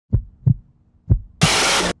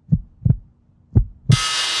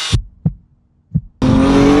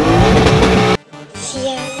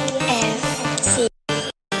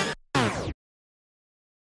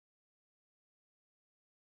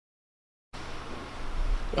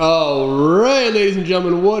Alright, ladies and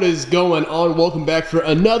gentlemen, what is going on? Welcome back for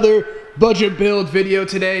another budget build video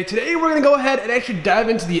today. Today we're going to go ahead and actually dive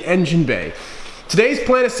into the engine bay. Today's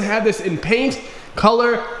plan is to have this in paint,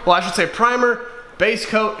 color, well I should say primer, base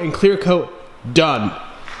coat, and clear coat done.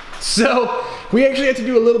 So, we actually had to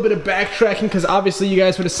do a little bit of backtracking because obviously you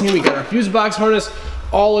guys would have seen we got our fuse box harness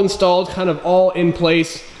all installed, kind of all in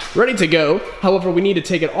place, ready to go. However, we need to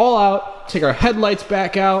take it all out, take our headlights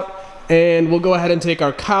back out, and we'll go ahead and take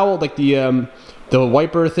our cowl, like the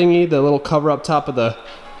wiper thingy, the little cover up top of the,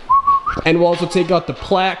 and we'll also take out the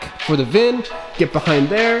plaque for the VIN, get behind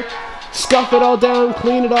there, scuff it all down,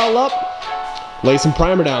 clean it all up, lay some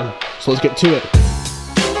primer down. So let's get to it.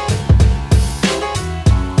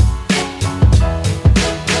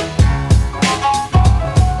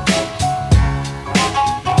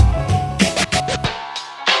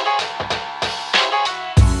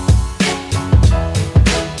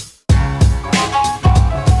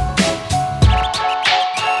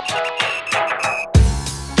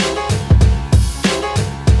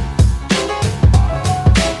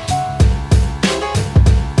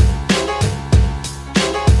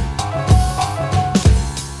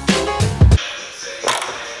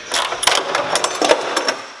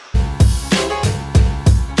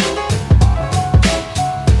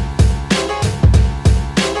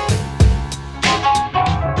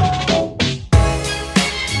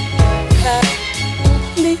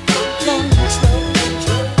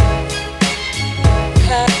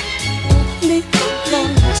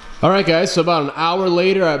 Alright guys, so about an hour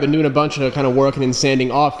later, I've been doing a bunch of kind of working and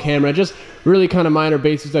sanding off camera, just really kind of minor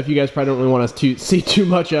basic stuff you guys probably don't really want us to see too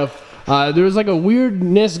much of. There was like a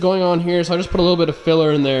weirdness going on here, so I just put a little bit of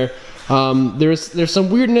filler in there. There's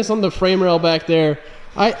some weirdness on the frame rail back there.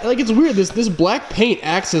 It's weird, this black paint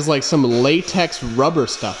acts as like some latex rubber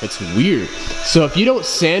stuff. It's weird. So if you don't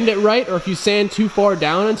sand it right, or if you sand too far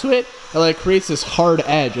down into it, it like creates this hard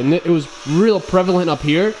edge, and it was real prevalent up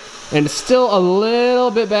here. And it's still a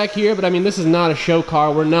little bit back here, but I mean, this is not a show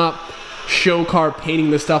car. We're not show car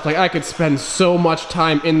painting this stuff. Like, I could spend so much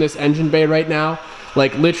time in this engine bay right now,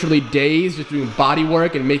 like literally days just doing body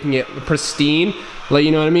work and making it pristine. Like,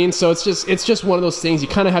 you know what I mean? So it's just one of those things. You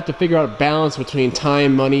kind of have to figure out a balance between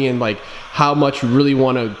time, money, and like how much you really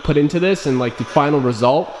want to put into this and like the final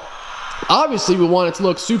result. Obviously, we want it to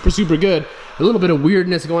look super, super good. A little bit of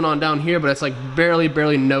weirdness going on down here, but it's like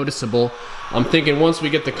barely noticeable. I'm thinking once we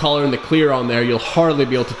get the color and the clear on there, you'll hardly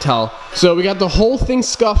be able to tell. So we got the whole thing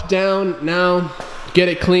scuffed down. Now, get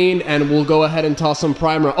it cleaned, and we'll go ahead and toss some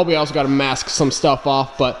primer. Oh, we also got to mask some stuff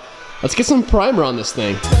off, but let's get some primer on this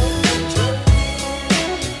thing.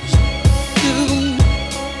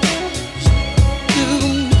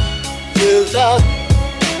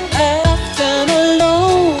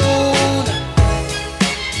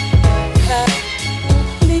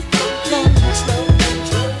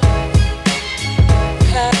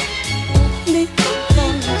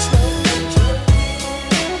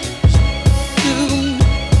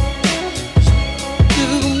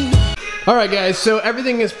 Alright guys, so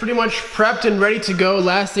everything is pretty much prepped and ready to go.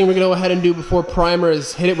 Last thing we're going to go ahead and do before primer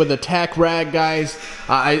is hit it with a tack rag, guys.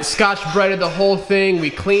 I scotch-brightted the whole thing. We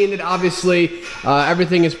cleaned it, obviously.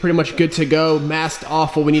 Everything is pretty much good to go. Masked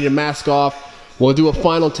off what we need to mask off. We'll do a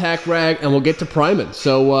final tack rag and we'll get to priming.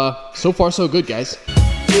 So, so far so good, guys.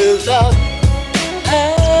 Without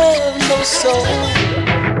have no soul.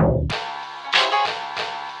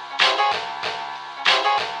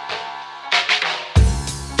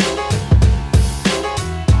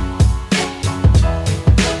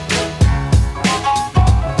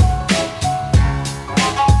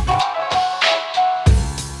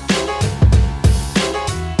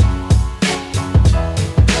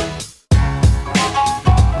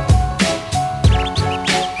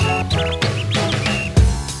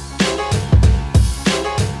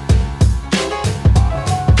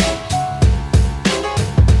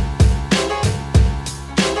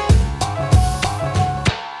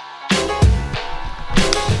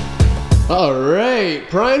 Alright,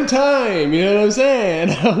 prime time, you know what I'm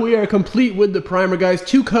saying? We are complete with the primer, guys.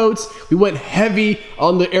 2 coats. We went heavy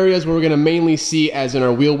on the areas where we're going to mainly see, as in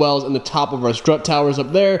our wheel wells and the top of our strut towers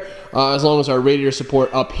up there, as long as our radiator support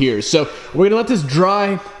up here. So we're going to let this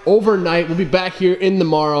dry overnight. We'll be back here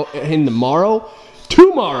tomorrow to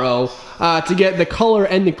get the color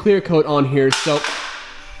and the clear coat on here. So,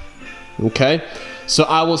 okay, so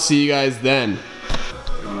I will see you guys then.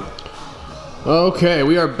 Okay,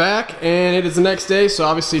 we are back, and it is the next day, so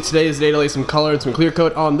obviously today is the day to lay some color and some clear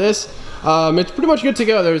coat on this. It's pretty much good to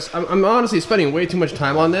go. I'm honestly spending way too much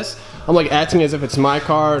time on this. I'm like acting as if it's my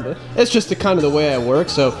car. It's just the way I work,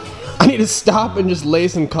 so I need to stop and just lay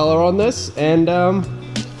some color on this, and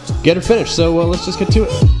get her finished. So let's just get to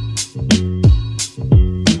it.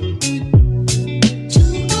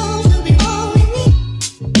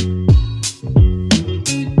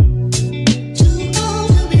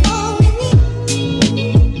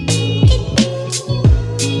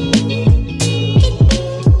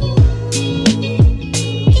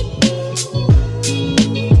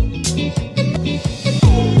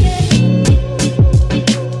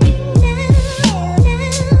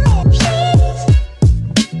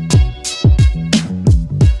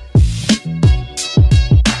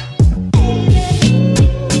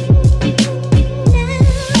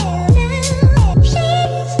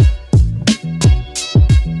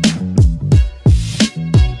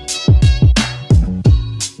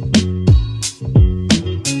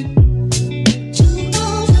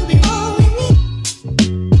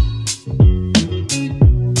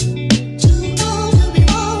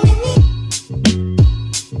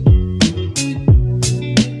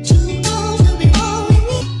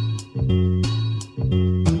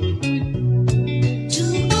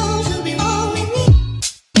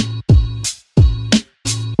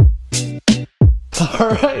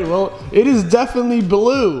 Alright, well, it is definitely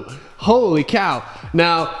blue. Holy cow.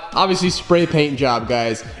 Now, obviously spray paint job,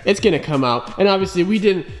 guys. It's gonna come out. And obviously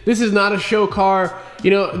this is not a show car. You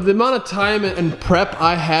know, the amount of time and prep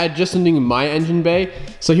I had just in doing my engine bay.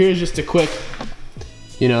 So here's just a quick,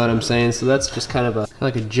 you know what I'm saying? So that's just kind of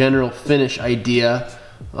like a general finish idea.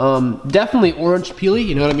 Definitely orange peely,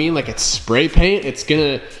 you know what I mean? Like it's spray paint,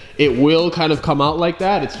 it will kind of come out like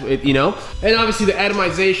that, you know? And obviously the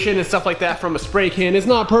atomization and stuff like that from a spray can is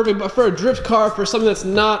not perfect, but for a drift car, for something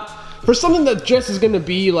that just is gonna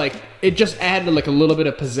be like, it just added like a little bit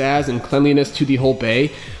of pizzazz and cleanliness to the whole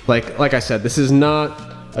bay. Like I said, this is not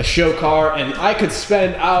a show car, and I could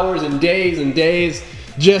spend hours and days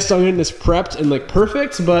just on getting this prepped and like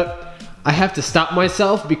perfect, but I have to stop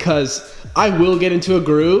myself because I will get into a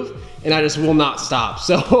groove and I just will not stop.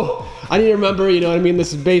 So I need to remember, you know what I mean?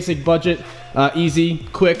 This is basic budget, easy,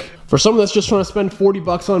 quick. For someone that's just trying to spend 40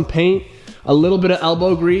 bucks on paint, a little bit of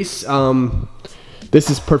elbow grease, this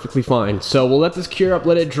is perfectly fine. So we'll let this cure up,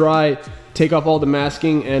 let it dry, take off all the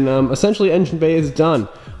masking, and essentially engine bay is done.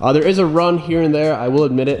 There is a run here and there, I will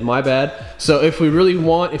admit it, my bad. So if we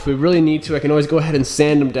really need to, I can always go ahead and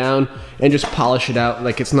sand them down and just polish it out.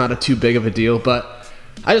 Like it's not too big of a deal, but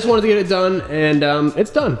I just wanted to get it done, and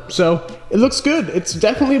it's done. So it looks good. It's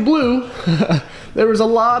definitely blue. There was a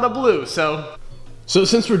lot of blue. So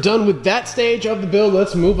since we're done with that stage of the build,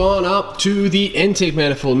 let's move on up to the intake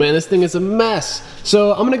manifold. Man, this thing is a mess.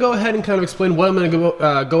 So I'm gonna go ahead and kind of explain what I'm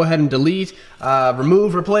gonna go ahead and delete,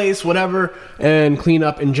 remove, replace, whatever, and clean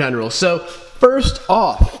up in general. So first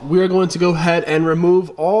off, we are going to go ahead and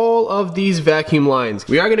remove all of these vacuum lines.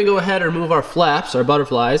 We are gonna go ahead and remove our flaps, our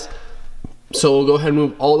butterflies. So we'll go ahead and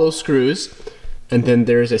move all those screws. And then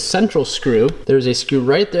there's a central screw. There's a screw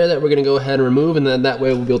right there that we're gonna go ahead and remove, and then that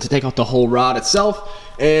way we'll be able to take out the whole rod itself,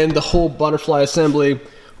 and the whole butterfly assembly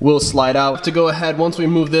will slide out. To go ahead, once we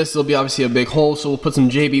move this, there'll be obviously a big hole, so we'll put some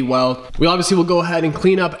JB Weld. We obviously will go ahead and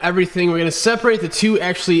clean up everything. We're gonna separate the two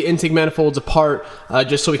actually intake manifolds apart,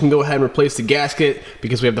 just so we can go ahead and replace the gasket,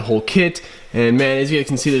 because we have the whole kit. And man, as you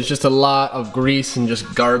can see, there's just a lot of grease and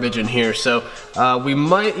just garbage in here. So we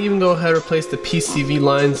might even go ahead and replace the PCV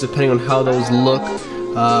lines depending on how those look.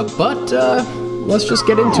 But let's just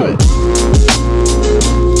get into it.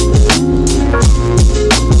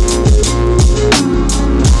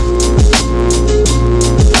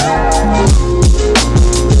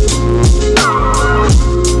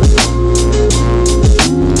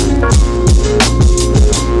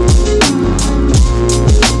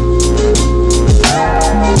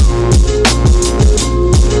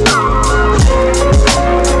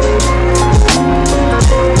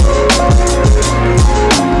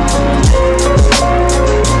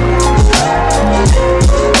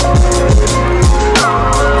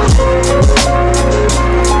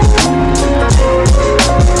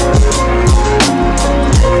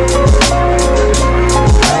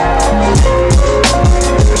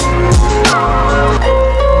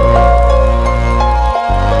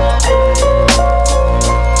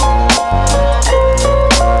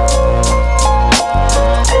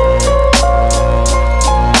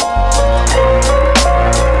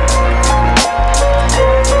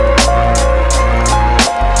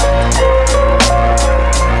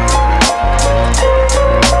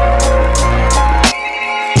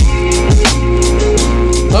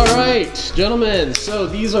 Gentlemen, so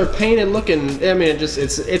these are painted looking. I mean,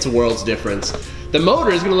 it's worlds difference. The motor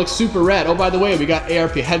is gonna look super rad. Oh, by the way, we got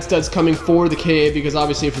ARP head studs coming for the KA, because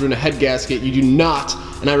obviously if you're doing a head gasket, you do not,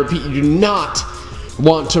 and I repeat, you do not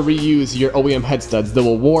want to reuse your OEM head studs. They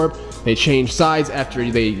will warp, they change size after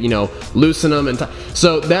they, you know, loosen them, and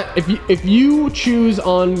so that if you choose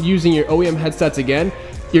on using your OEM head studs again,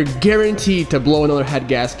 you're guaranteed to blow another head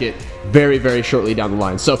gasket very, very shortly down the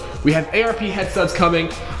line. So we have ARP head studs coming.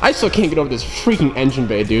 I still can't get over this freaking engine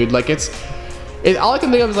bay, dude. Like all I can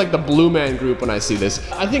think of is like the Blue Man Group when I see this.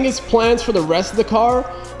 I think his plans for the rest of the car,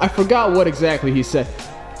 I forgot what exactly he said.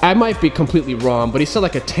 I might be completely wrong, but he said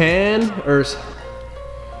like a tan or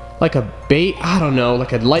like a beige, I don't know,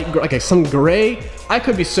 like a light, like some gray. I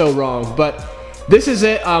could be so wrong, but this is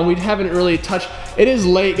it. We haven't really touched. It is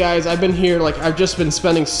late, guys. I've been here, like I've just been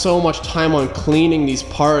spending so much time on cleaning these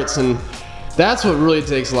parts, and that's what really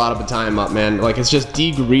takes a lot of the time up, man. Like it's just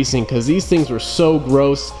degreasing, because these things were so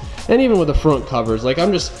gross. And even with the front covers, like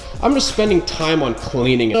I'm just spending time on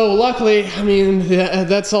cleaning it. So luckily, I mean,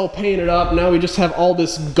 that's all painted up. Now we just have all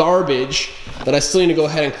this garbage that I still need to go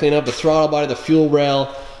ahead and clean up. The throttle body, the fuel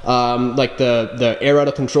rail, like the air out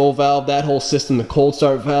of control valve, that whole system, the cold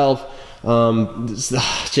start valve,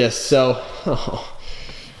 just so. Oh.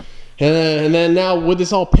 And then now with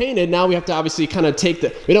this all painted, now we have to obviously kind of take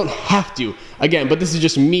the, we don't have to, again, but this is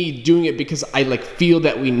just me doing it because I like feel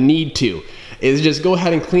that we need to, is just go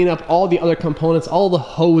ahead and clean up all the other components, all the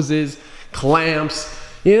hoses, clamps,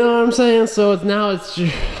 you know what I'm saying? So it's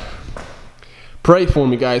just, pray for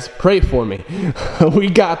me, guys, pray for me. We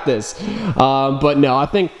got this. But no, I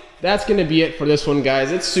think that's gonna be it for this one,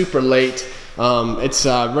 guys. It's super late. I'm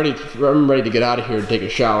ready to get out of here and take a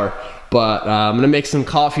shower. But I'm gonna make some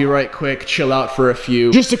coffee right quick, chill out for a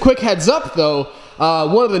few. Just a quick heads up though,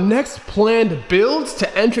 one of the next planned builds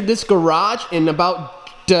to enter this garage in about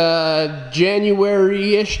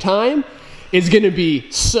January-ish time is gonna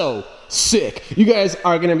be so sick. You guys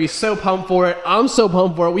are gonna be so pumped for it. I'm so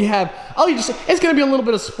pumped for it. We have, it's gonna be a little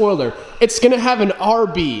bit of spoiler. It's gonna have an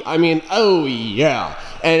RB. I mean, oh yeah.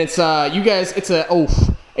 And it's, you guys, it's a, oh,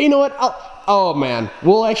 you know what? Oh man,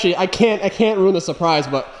 well actually I can't ruin the surprise,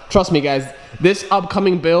 but trust me guys, this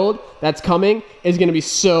upcoming build that's coming is gonna be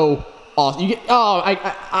so awesome.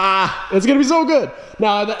 It's gonna be so good.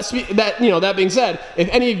 Now that being said, if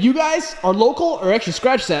any of you guys are local, or actually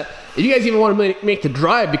scratch that, if you guys even want to make the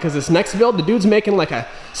drive, because this next build, the dude's making like a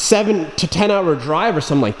 7 to 10 hour drive or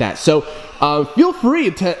something like that. So feel free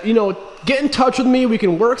to, you know, get in touch with me. We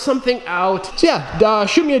can work something out. So yeah,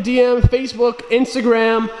 shoot me a DM, Facebook,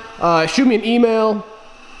 Instagram, shoot me an email.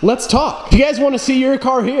 Let's talk. If you guys want to see your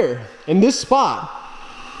car here in this spot,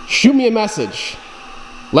 shoot me a message.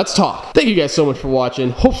 Let's talk. Thank you guys so much for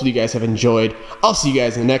watching. Hopefully you guys have enjoyed. I'll see you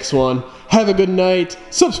guys in the next one. Have a good night.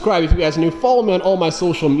 Subscribe if you guys are new. Follow me on all my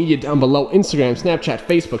social media down below. Instagram, Snapchat,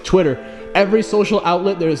 Facebook, Twitter. Every social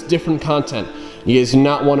outlet, there is different content. You guys do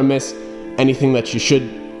not want to miss anything that you should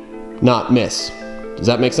not miss. Does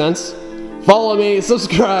that make sense? Follow me,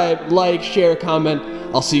 subscribe, like, share, comment.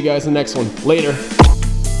 I'll see you guys in the next one. Later.